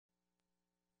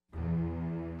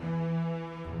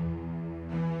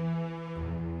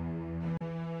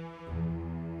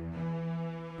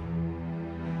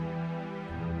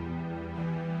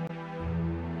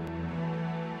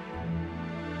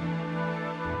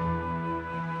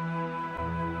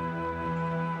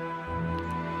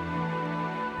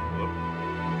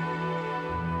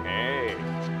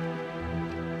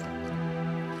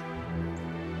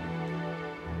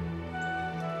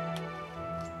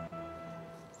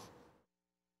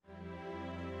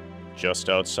Just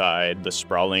outside the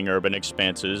sprawling urban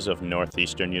expanses of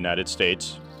northeastern United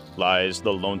States lies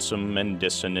the lonesome and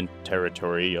dissonant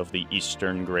territory of the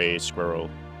eastern gray squirrel.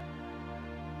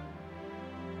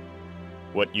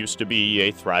 What used to be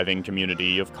a thriving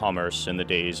community of commerce in the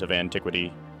days of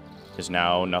antiquity is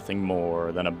now nothing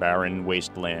more than a barren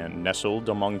wasteland nestled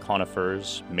among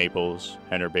conifers, maples,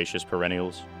 and herbaceous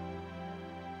perennials.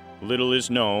 Little is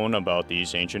known about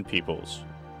these ancient peoples.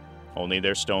 Only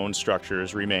their stone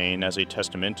structures remain as a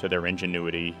testament to their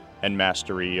ingenuity and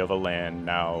mastery of a land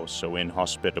now so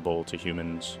inhospitable to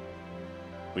humans.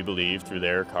 We believe through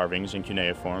their carvings and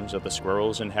cuneiforms that the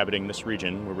squirrels inhabiting this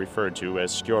region were referred to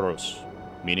as squirros,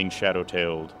 meaning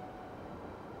shadow-tailed.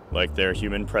 Like their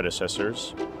human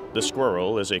predecessors, the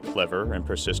squirrel is a clever and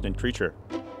persistent creature,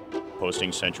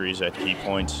 posting sentries at key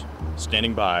points,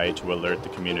 standing by to alert the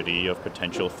community of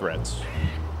potential threats.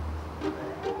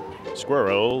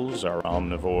 Squirrels are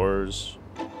omnivores,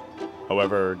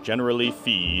 however, generally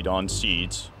feed on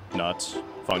seeds, nuts,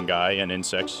 fungi, and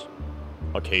insects,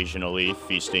 occasionally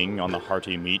feasting on the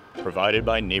hearty meat provided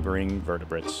by neighboring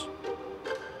vertebrates.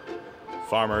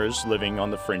 Farmers living on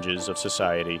the fringes of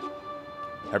society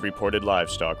have reported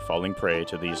livestock falling prey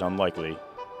to these unlikely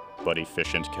but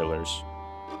efficient killers.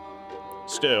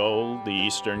 Still, the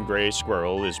eastern gray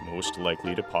squirrel is most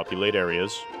likely to populate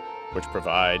areas which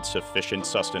provide sufficient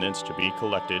sustenance to be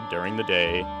collected during the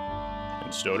day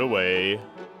and stowed away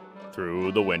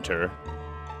through the winter.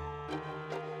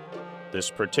 This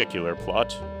particular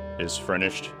plot is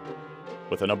furnished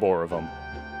with an arboretum.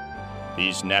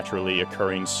 These naturally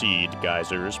occurring seed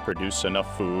geysers produce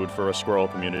enough food for a squirrel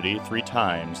community 3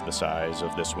 times the size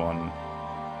of this one.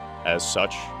 As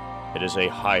such, it is a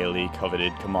highly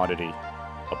coveted commodity,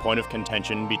 a point of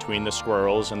contention between the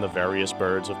squirrels and the various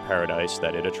birds of paradise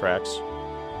that it attracts,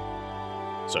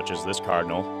 such as this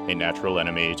cardinal, a natural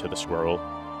enemy to the squirrel.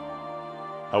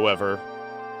 However,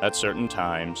 at certain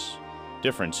times,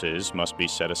 differences must be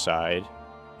set aside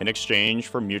in exchange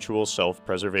for mutual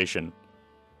self-preservation.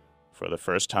 For the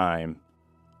first time,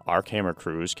 our camera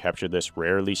crews captured this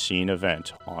rarely seen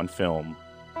event on film.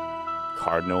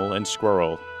 Cardinal and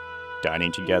squirrel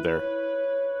dining together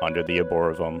under the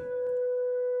arboretum.